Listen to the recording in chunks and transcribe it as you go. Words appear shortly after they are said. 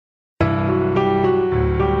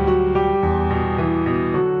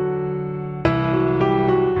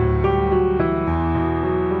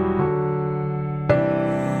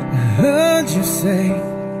say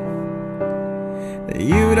that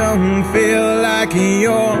you don't feel like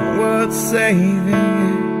you're worth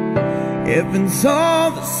saving. If it's all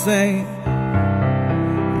the same,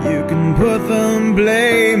 you can put the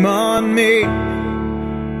blame on me.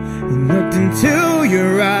 And looked into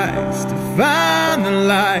your eyes to find the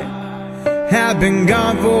light. Had been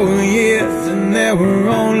gone for years and there were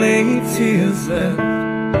only tears left.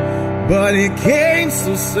 But it came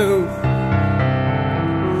so soon,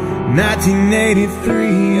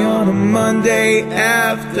 1983 on a Monday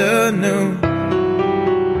afternoon.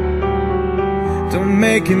 Don't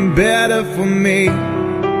make it better for me.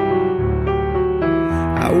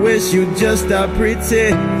 I wish you'd just stop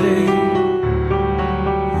pretending.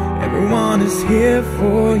 Everyone is here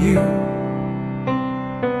for you.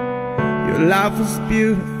 Your life was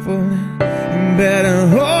beautiful. You better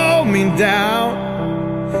hold me down,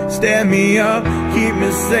 stand me up, keep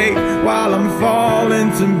me safe while I'm falling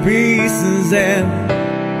to pieces.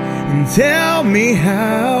 And tell me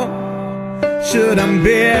how should I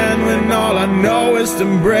bend when all I know is to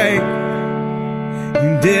break?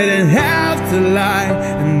 You didn't have to lie,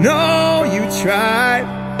 I know you tried.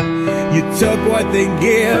 You took what they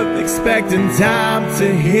give, expecting time to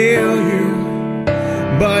heal you.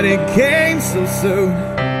 But it came so soon.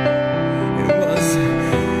 It was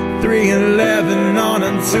 3:11 on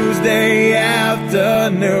a Tuesday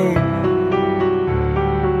afternoon.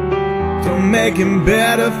 Don't make it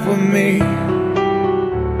better for me.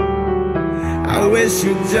 I wish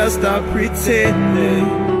you'd just stop pretending.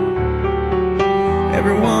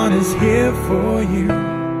 Everyone is here for you.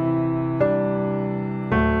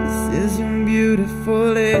 This is your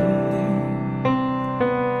beautiful ending.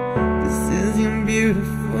 This is your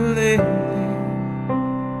beautiful ending.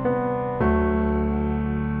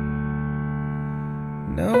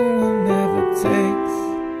 No one ever takes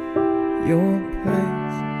your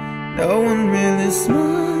place. No one really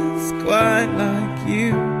smiles quite like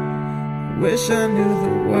you. Wish I knew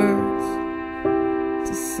the words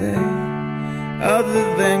to say other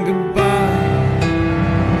than goodbye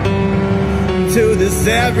to this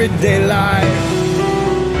everyday life.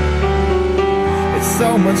 It's so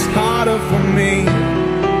much harder for me,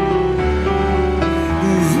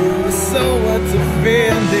 'cause you were so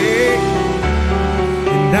offending,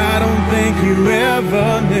 and I don't think you ever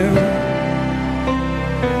knew.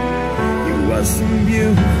 You were so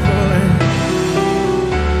beautiful and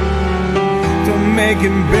don't make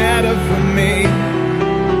it better for me.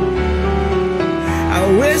 I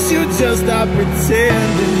wish you'd just stop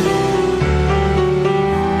pretending.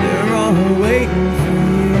 They're all waiting for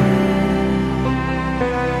you.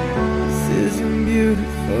 This is your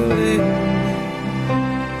beautiful ending.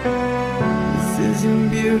 This is your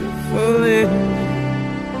beautiful ending.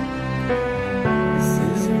 This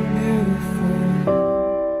is your beautiful.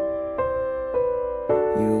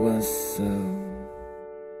 You are so.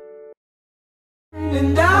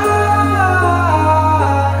 And I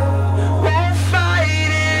won't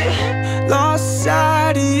fight it, lost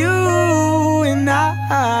sight of you. And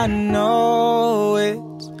I know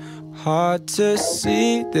it's hard to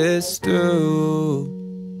see this through.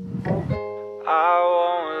 I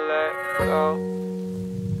won't let go.